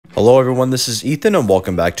Hello everyone, this is Ethan and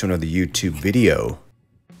welcome back to another YouTube video.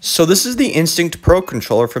 So this is the Instinct Pro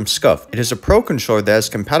Controller from Scuf. It is a Pro Controller that is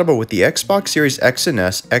compatible with the Xbox Series X and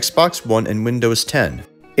S, Xbox One, and Windows 10.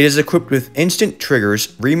 It is equipped with instant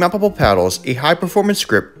triggers, remappable paddles, a high-performance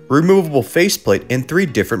grip, removable faceplate, and 3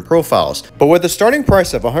 different profiles. But with a starting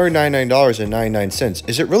price of $199.99,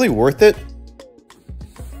 is it really worth it?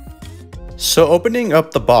 So opening up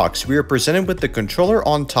the box, we are presented with the controller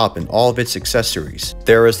on top and all of its accessories.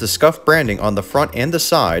 There is the Scuf branding on the front and the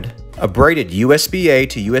side, a braided USB-A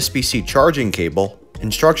to USB-C charging cable,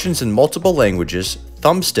 instructions in multiple languages,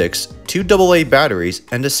 thumbsticks, 2 AA batteries,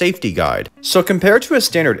 and a safety guide. So compared to a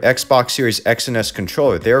standard Xbox Series X and S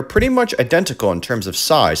controller, they are pretty much identical in terms of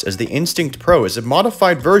size, as the Instinct Pro is a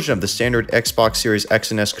modified version of the standard Xbox Series X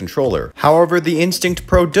and S controller. However, the Instinct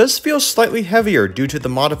Pro does feel slightly heavier due to the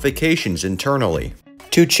modifications internally.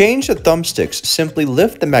 To change the thumbsticks, simply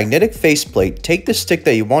lift the magnetic faceplate, take the stick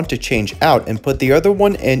that you want to change out and put the other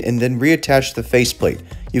one in and then reattach the faceplate.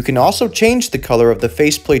 You can also change the color of the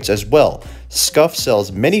faceplates as well. Scuf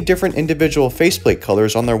sells many different individual faceplate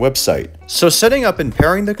colors on their website. So setting up and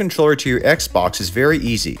pairing the controller to your Xbox is very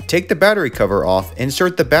easy. Take the battery cover off,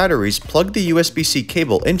 insert the batteries, plug the USB-C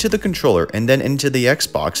cable into the controller and then into the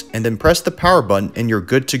Xbox, and then press the power button and you're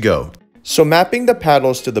good to go. So mapping the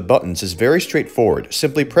paddles to the buttons is very straightforward.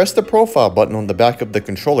 Simply press the profile button on the back of the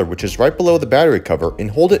controller, which is right below the battery cover,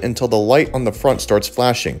 and hold it until the light on the front starts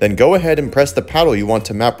flashing. Then go ahead and press the paddle you want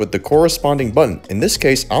to map with the corresponding button. In this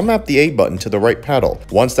case, I'll map the A button to the right paddle.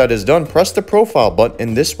 Once that is done, press the profile button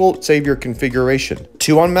and this will save your configuration.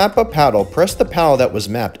 To unmap a paddle, press the paddle that was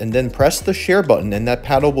mapped and then press the share button and that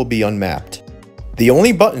paddle will be unmapped. The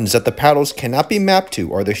only buttons that the paddles cannot be mapped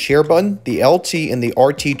to are the share button, the LT, and the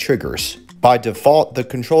RT triggers. By default, the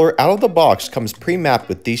controller out of the box comes pre-mapped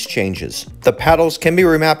with these changes. The paddles can be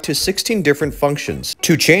remapped to 16 different functions.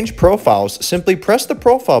 To change profiles, simply press the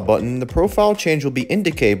profile button and the profile change will be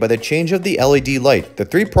indicated by the change of the LED light. The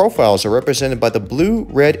 3 profiles are represented by the blue,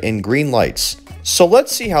 red, and green lights. So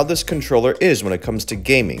let's see how this controller is when it comes to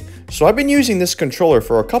gaming. So I've been using this controller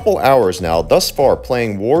for a couple hours now, thus far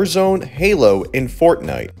playing Warzone, Halo, and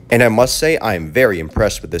Fortnite. And I must say I am very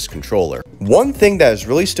impressed with this controller. One thing that has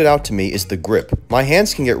really stood out to me is the grip. My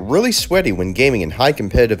hands can get really sweaty when gaming in high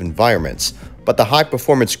competitive environments, but the high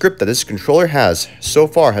performance grip that this controller has so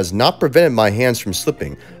far has not prevented my hands from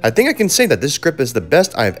slipping. I think I can say that this grip is the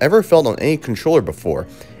best I have ever felt on any controller before.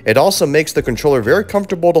 It also makes the controller very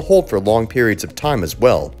comfortable to hold for long periods of time as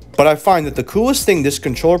well. But I find that the coolest thing this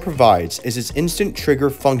controller provides is its instant trigger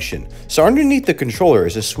function. So underneath the controller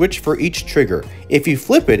is a switch for each trigger. If you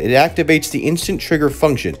flip it, it activates the instant trigger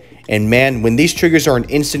function. And man, when these triggers are in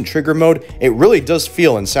instant trigger mode, it really does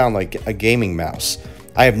feel and sound like a gaming mouse.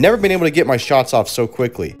 I have never been able to get my shots off so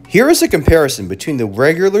quickly. Here is a comparison between the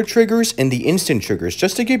regular triggers and the instant triggers,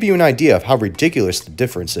 just to give you an idea of how ridiculous the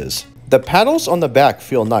difference is. The paddles on the back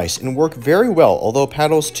feel nice and work very well, although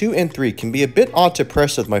paddles 2 and 3 can be a bit odd to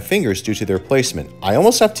press with my fingers due to their placement. I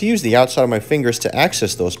almost have to use the outside of my fingers to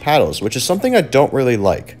access those paddles, which is something I don't really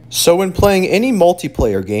like. So when playing any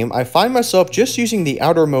multiplayer game, I find myself just using the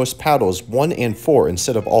outermost paddles 1 and 4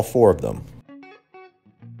 instead of all 4 of them.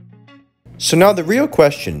 So now the real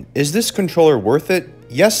question, is this controller worth it?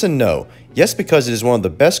 Yes and no. Yes, because it is one of the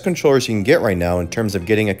best controllers you can get right now in terms of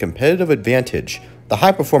getting a competitive advantage. The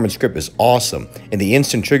high performance grip is awesome, and the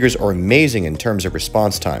instant triggers are amazing in terms of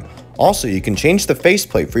response time. Also, you can change the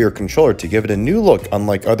faceplate for your controller to give it a new look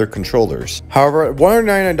unlike other controllers. However, at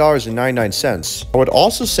 $199.99, I would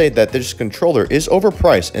also say that this controller is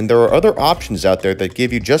overpriced and there are other options out there that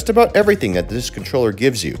give you just about everything that this controller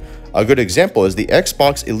gives you. A good example is the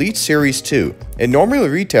Xbox Elite Series 2. It normally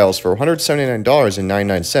retails for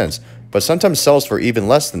 $179.99, but sometimes sells for even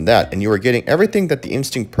less than that, and you are getting everything that the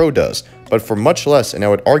Instinct Pro does, but for much less, and I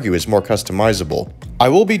would argue is more customizable. I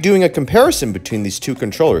will be doing a comparison between these two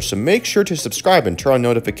controllers, so make sure to subscribe and turn on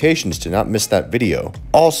notifications to not miss that video.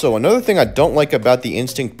 Also, another thing I don't like about the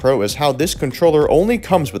Instinct Pro is how this controller only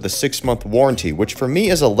comes with a 6-month warranty, which for me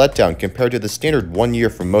is a letdown compared to the standard 1 year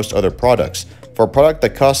from most other products. For a product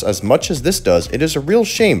that costs as much as this does, it is a real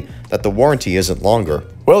shame that the warranty isn't longer.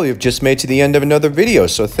 Well, you've just made to the end of another video,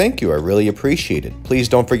 so thank you, I really appreciate it. Please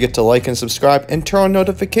don't forget to like and subscribe and turn on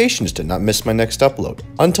notifications to not miss my next upload.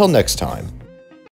 Until next time.